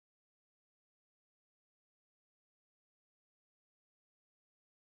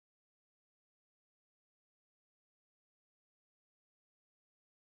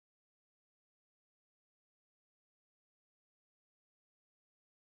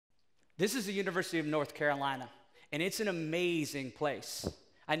This is the University of North Carolina, and it's an amazing place.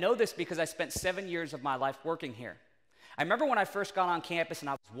 I know this because I spent 7 years of my life working here. I remember when I first got on campus and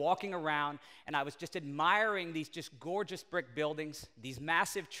I was walking around and I was just admiring these just gorgeous brick buildings, these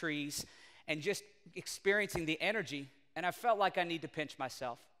massive trees, and just experiencing the energy, and I felt like I need to pinch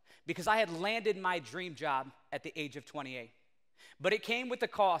myself because I had landed my dream job at the age of 28. But it came with a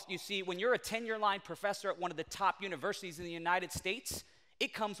cost. You see, when you're a tenure-line professor at one of the top universities in the United States,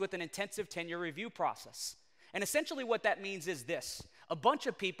 it comes with an intensive tenure review process. And essentially what that means is this: a bunch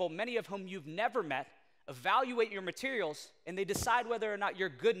of people, many of whom you've never met, evaluate your materials, and they decide whether or not you're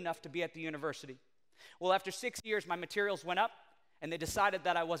good enough to be at the university. Well, after 6 years, my materials went up, and they decided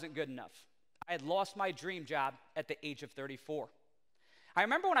that I wasn't good enough. I had lost my dream job at the age of 34. I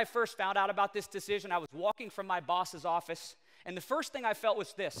remember when I first found out about this decision, I was walking from my boss's office, and the first thing I felt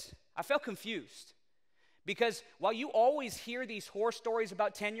was this: I felt confused. Because while you always hear these horror stories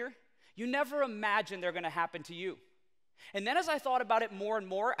about tenure, you never imagine they're going to happen to you. And then as I thought about it more and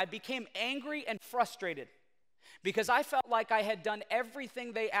more, I became angry and frustrated because I felt like I had done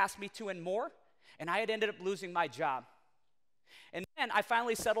everything they asked me to and more, and I had ended up losing my job. And then I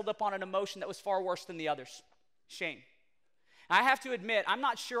finally settled upon an emotion that was far worse than the others: shame. I have to admit, I'm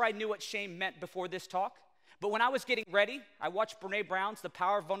not sure I knew what shame meant before this talk, but when I was getting ready, I watched Brene Brown's The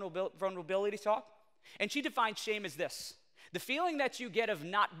Power of Vulnerability talk, and she defined shame as this: the feeling that you get of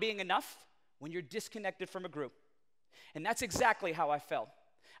not being enough when you're disconnected from a group. And that's exactly how I felt.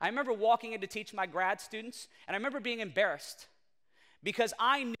 I remember walking in to teach my grad students, and I remember being embarrassed because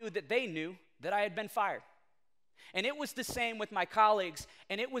I knew that they knew that I had been fired. And it was the same with my colleagues,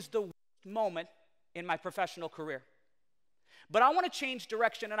 and it was the worst moment in my professional career. But I want to change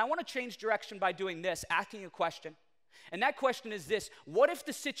direction, and I want to change direction by doing this, asking a question. And that question is this: what if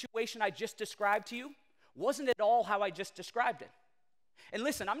the situation I just described to you wasn't at all how I just described it? And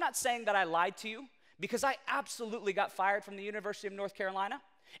listen, I'm not saying that I lied to you, because I absolutely got fired from the University of North Carolina,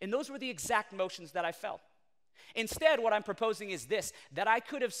 and those were the exact emotions that I felt. Instead, what I'm proposing is this: that I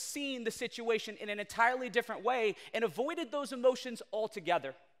could have seen the situation in an entirely different way and avoided those emotions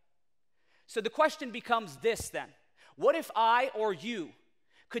altogether. So the question becomes this then: what if I or you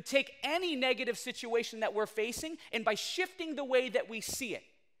could take any negative situation that we're facing, and by shifting the way that we see it,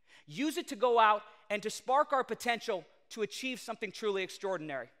 use it to go out and to spark our potential to achieve something truly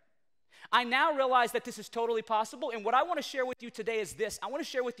extraordinary? I now realize that this is totally possible, and what I want to share with you today is this. I want to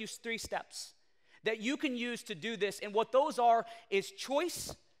share with you 3 steps that you can use to do this, and what those are is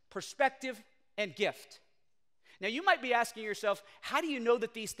choice, perspective, and gift. Now, you might be asking yourself, how do you know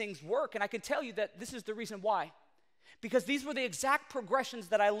that these things work? And I can tell you that this is the reason why. Because these were the exact progressions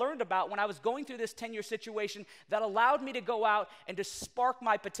that I learned about when I was going through this tenure situation that allowed me to go out and to spark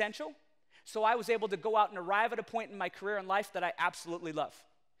my potential, so I was able to go out and arrive at a point in my career and life that I absolutely love.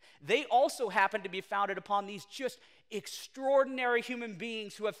 They also happen to be founded upon these just extraordinary human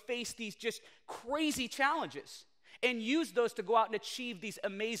beings who have faced these just crazy challenges and used those to go out and achieve these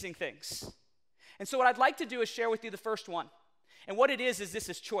amazing things. And so what I'd like to do is share with you the first one. And what it is this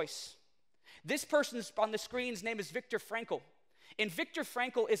is choice. This person on the screen's name is Viktor Frankl. And Viktor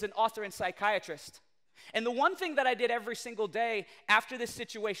Frankl is an author and psychiatrist. And the one thing that I did every single day after this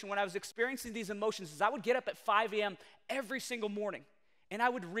situation when I was experiencing these emotions is I would get up at 5 a.m. every single morning, and I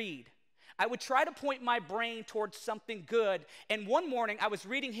would read. I would try to point my brain towards something good. And one morning, I was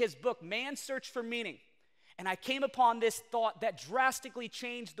reading his book, Man's Search for Meaning. And I came upon this thought that drastically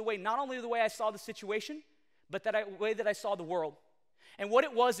changed the way, not only the way I saw the situation, but the way that I saw the world. And what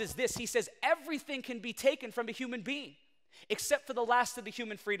it was is this: he says, everything can be taken from a human being, except for the last of the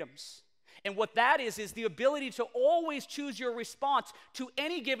human freedoms. And what that is the ability to always choose your response to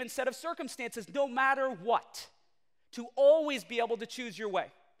any given set of circumstances, no matter what. To always be able to choose your way.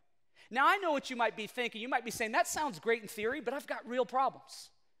 Now, I know what you might be thinking. You might be saying, that sounds great in theory, but I've got real problems.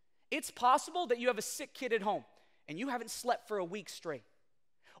 It's possible that you have a sick kid at home and you haven't slept for a week straight.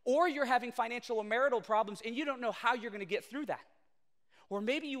 Or you're having financial or marital problems and you don't know how you're going to get through that. Or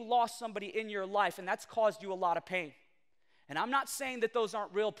maybe you lost somebody in your life and that's caused you a lot of pain. And I'm not saying that those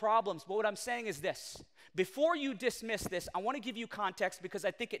aren't real problems, but what I'm saying is this: before you dismiss this, I want to give you context because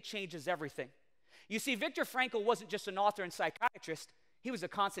I think it changes everything. You see, Viktor Frankl wasn't just an author and psychiatrist, he was a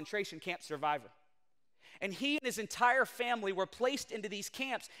concentration camp survivor. And he and his entire family were placed into these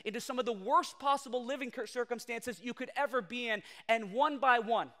camps, into some of the worst possible living circumstances you could ever be in. And one by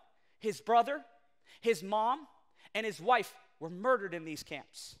one, his brother, his mom, and his wife were murdered in these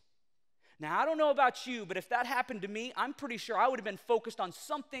camps. Now, I don't know about you, but if that happened to me, I'm pretty sure I would have been focused on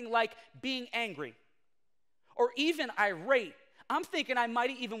something like being angry or even irate. I'm thinking I might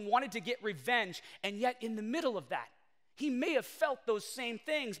have even wanted to get revenge, and yet in the middle of that, He may have felt those same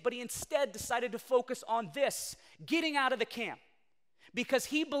things, but he instead decided to focus on this, getting out of the camp, because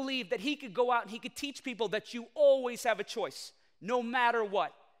he believed that he could go out and he could teach people that you always have a choice, no matter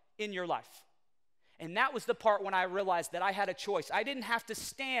what in your life. And that was the part when I realized that I had a choice. I didn't have to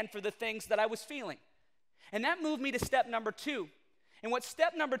stand for the things that I was feeling. And that moved me to step number 2. And what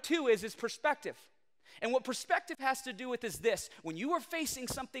step number 2 is perspective. And what perspective has to do with is this: when you are facing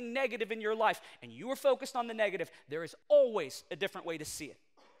something negative in your life and you are focused on the negative, there is always a different way to see it.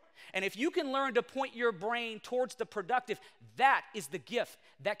 And if you can learn to point your brain towards the productive, that is the gift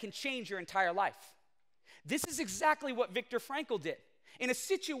that can change your entire life. This is exactly what Viktor Frankl did. In a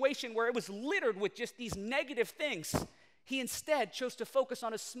situation where it was littered with just these negative things, he instead chose to focus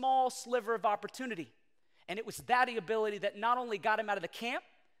on a small sliver of opportunity. And it was that ability that not only got him out of the camp,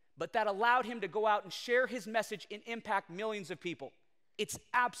 but that allowed him to go out and share his message and impact millions of people. It's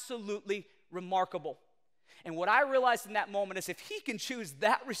absolutely remarkable. And what I realized in that moment is if he can choose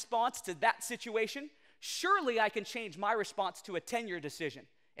that response to that situation, surely I can change my response to a tenure decision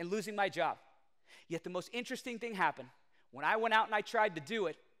and losing my job. Yet the most interesting thing happened. When I went out and I tried to do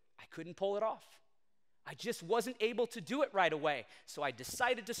it, I couldn't pull it off. I just wasn't able to do it right away. So I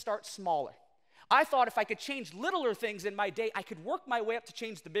decided to start smaller. I thought if I could change littler things in my day, I could work my way up to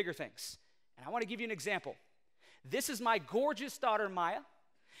change the bigger things. And I want to give you an example. This is my gorgeous daughter, Maya.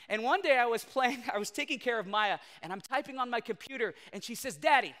 And one day I was taking care of Maya, and I'm typing on my computer, and she says,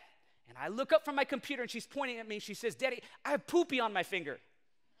 "Daddy." And I look up from my computer, and she's pointing at me, and she says, "Daddy, I have poopy on my finger."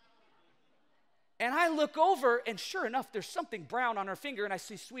 And I look over, and sure enough, there's something brown on her finger, and I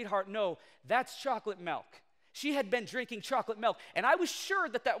say, "Sweetheart, no, that's chocolate milk." She had been drinking chocolate milk, and I was sure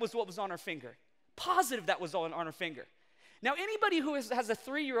that that was what was on her finger. Positive that was on her finger. Now, anybody who has a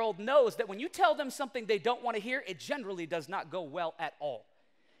 3-year-old knows that when you tell them something they don't want to hear, it generally does not go well at all.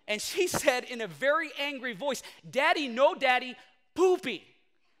 And she said in a very angry voice, "Daddy, no, Daddy, poopy."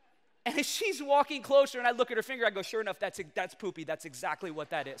 And as she's walking closer and I look at her finger, I go, "Sure enough, that's poopy. That's exactly what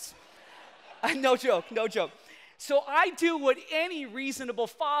that is." No joke, no joke. So I do what any reasonable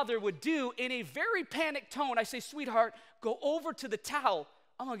father would do in a very panicked tone. I say, "Sweetheart, go over to the towel.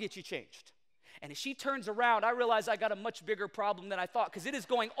 I'm going to get you changed." And as she turns around, I realize I got a much bigger problem than I thought, because it is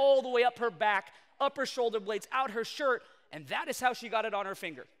going all the way up her back, up her shoulder blades, out her shirt, and that is how she got it on her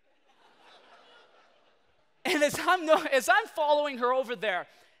finger. And as I'm following her over there,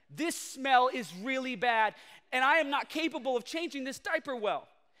 this smell is really bad, and I am not capable of changing this diaper well.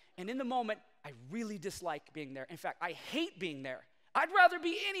 And in the moment, I really dislike being there. In fact, I hate being there. I'd rather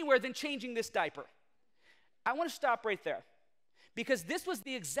be anywhere than changing this diaper. I want to stop right there, because this was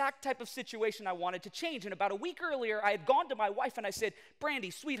the exact type of situation I wanted to change. And about a week earlier, I had gone to my wife and I said, "Brandy,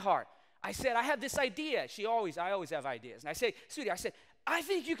 sweetheart," I said, "I have this idea." I always have ideas. And I say, "Sweetie," I said, "I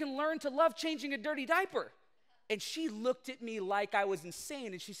think you can learn to love changing a dirty diaper." And she looked at me like I was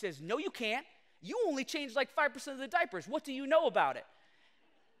insane, and she says, "No, you can't. You only change like 5% of the diapers. What do you know about it?"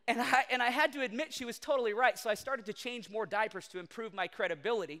 And I had to admit she was totally right. So I started to change more diapers to improve my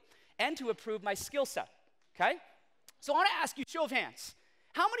credibility and to improve my skill set, okay? So I want to ask you, show of hands,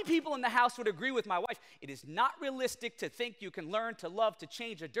 how many people in the house would agree with my wife? It is not realistic to think you can learn to love to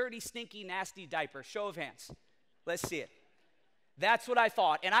change a dirty, stinky, nasty diaper. Show of hands. Let's see it. That's what I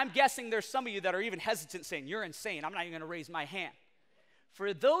thought. And I'm guessing there's some of you that are even hesitant, saying, "You're insane. I'm not even going to raise my hand."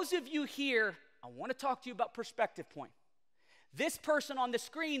 For those of you here, I want to talk to you about perspective point. This person on the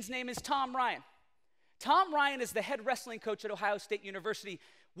screen's name is Tom Ryan. Tom Ryan is the head wrestling coach at Ohio State University,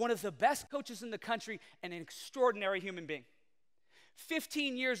 one of the best coaches in the country and an extraordinary human being.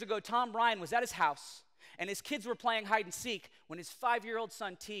 15 years ago, Tom Ryan was at his house, and his kids were playing hide and seek when his 5-year-old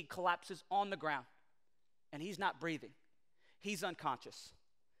son, Teague, collapses on the ground, and he's not breathing. He's unconscious.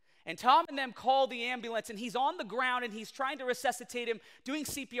 And Tom and them call the ambulance, and he's on the ground, and he's trying to resuscitate him, doing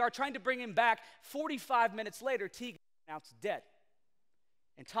CPR, trying to bring him back. 45 minutes later, Teague is announced dead.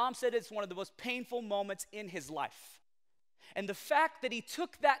 And Tom said it's one of the most painful moments in his life. And the fact that he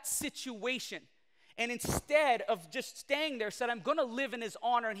took that situation and instead of just staying there said, "I'm going to live in his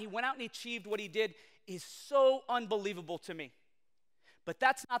honor," and he went out and he achieved what he did, is so unbelievable to me. But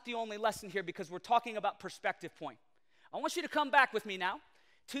that's not the only lesson here, because we're talking about perspective point. I want you to come back with me now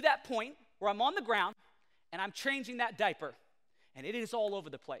to that point where I'm on the ground and I'm changing that diaper, and it is all over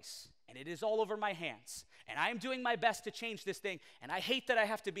the place, and it is all over my hands, and I am doing my best to change this thing, and I hate that I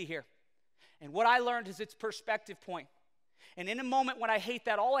have to be here. And what I learned is it's perspective point. And in a moment when I hate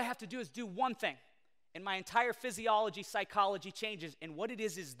that, all I have to do is do one thing, and my entire physiology, psychology changes. And what it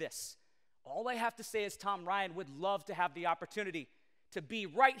is this. All I have to say is Tom Ryan would love to have the opportunity to be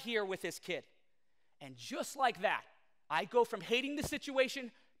right here with his kid. And just like that, I go from hating the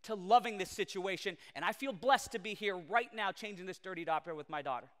situation to loving this situation, and I feel blessed to be here right now changing this dirty diaper with my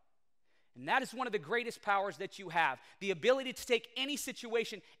daughter. And that is one of the greatest powers that you have, the ability to take any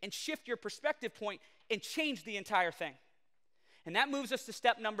situation and shift your perspective point and change the entire thing. And that moves us to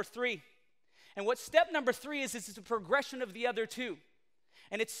step number 3. And what step number 3 is it's a progression of the other 2.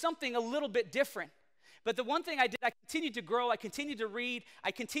 And it's something a little bit different. But the one thing I did, I continued to grow, I continued to read,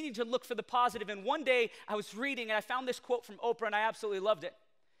 I continued to look for the positive. And one day I was reading and I found this quote from Oprah and I absolutely loved it.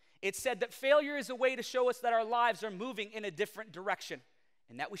 It said that failure is a way to show us that our lives are moving in a different direction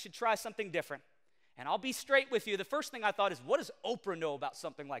and that we should try something different. And I'll be straight with you. The first thing I thought is, what does Oprah know about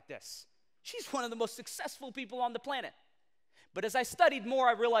something like this? She's one of the most successful people on the planet. But as I studied more,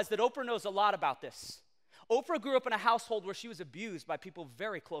 I realized that Oprah knows a lot about this. Oprah grew up in a household where she was abused by people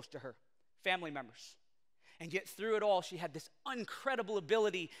very close to her, family members. And yet through it all, she had this incredible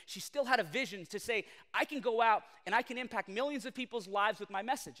ability. She still had a vision to say, I can go out and I can impact millions of people's lives with my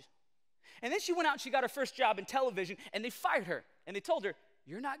message. And then she went out and she got her first job in television, and they fired her. And they told her,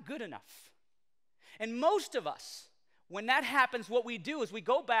 you're not good enough. And most of us, when that happens, what we do is we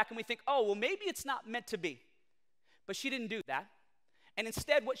go back and we think, oh, well, maybe it's not meant to be. But she didn't do that. And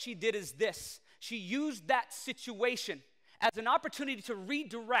instead, what she did is this. She used that situation as an opportunity to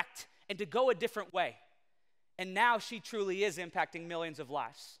redirect and to go a different way. And now she truly is impacting millions of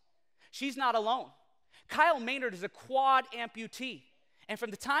lives. She's not alone. Kyle Maynard is a quad amputee. And from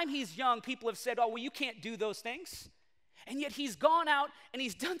the time he's young, people have said, oh, well, you can't do those things. And yet he's gone out and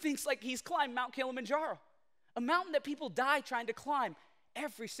he's done things like he's climbed Mount Kilimanjaro, a mountain that people die trying to climb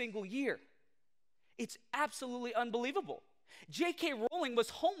every single year. It's absolutely unbelievable. J.K. Rowling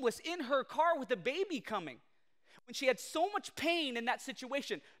was homeless in her car with a baby coming. When she had so much pain in that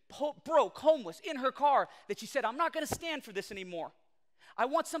situation, broke, homeless, in her car, that she said, I'm not going to stand for this anymore. I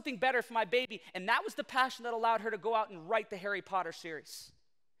want something better for my baby. And that was the passion that allowed her to go out and write the Harry Potter series.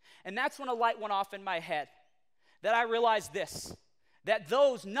 And that's when a light went off in my head, that I realized this, that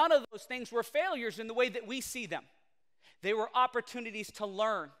none of those things were failures in the way that we see them. They were opportunities to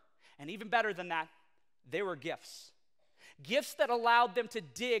learn. And even better than that, they were gifts. Gifts that allowed them to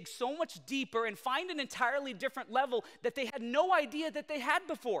dig so much deeper and find an entirely different level that they had no idea that they had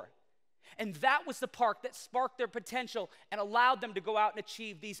before. And that was the part that sparked their potential and allowed them to go out and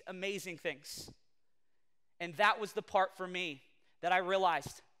achieve these amazing things. And that was the part for me that I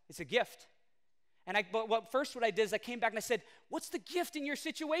realized it's a gift. And what I did is I came back and I said, what's the gift in your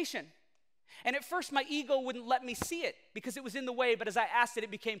situation? And at first my ego wouldn't let me see it because it was in the way, but as I asked it,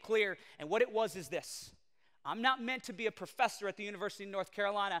 it became clear. And what it was is this. I'm not meant to be a professor at the University of North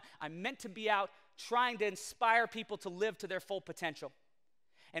Carolina. I'm meant to be out trying to inspire people to live to their full potential.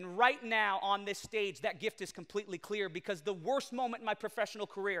 And right now on this stage, that gift is completely clear because the worst moment in my professional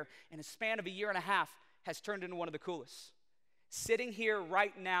career in a span of a year and a half has turned into one of the coolest. Sitting here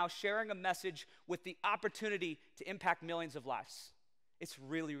right now, sharing a message with the opportunity to impact millions of lives. It's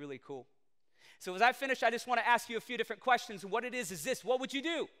really, really cool. So as I finish, I just want to ask you a few different questions. What it is this. What would you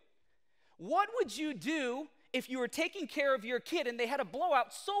do? What would you do if you were taking care of your kid and they had a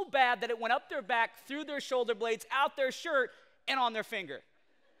blowout so bad that it went up their back, through their shoulder blades, out their shirt, and on their finger?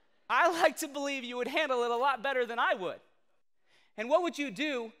 I like to believe you would handle it a lot better than I would. And what would you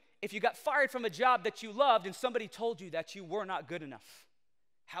do if you got fired from a job that you loved and somebody told you that you were not good enough?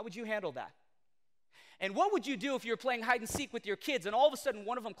 How would you handle that? And what would you do if you were playing hide and seek with your kids and all of a sudden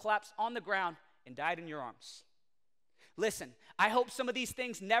one of them collapsed on the ground and died in your arms? Listen, I hope some of these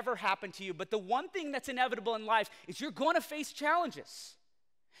things never happen to you, but the one thing that's inevitable in life is you're going to face challenges.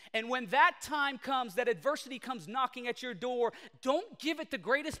 And when that time comes, that adversity comes knocking at your door, don't give it the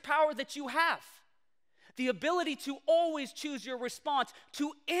greatest power that you have. The ability to always choose your response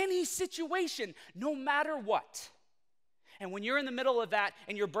to any situation, no matter what. And when you're in the middle of that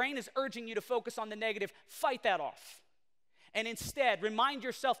and your brain is urging you to focus on the negative, fight that off. And instead, remind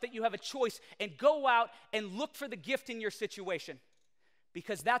yourself that you have a choice and go out and look for the gift in your situation.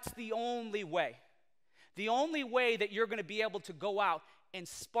 Because that's the only way. The only way that you're going to be able to go out and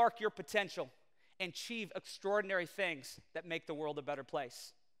spark your potential and achieve extraordinary things that make the world a better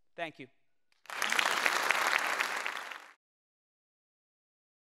place. Thank you.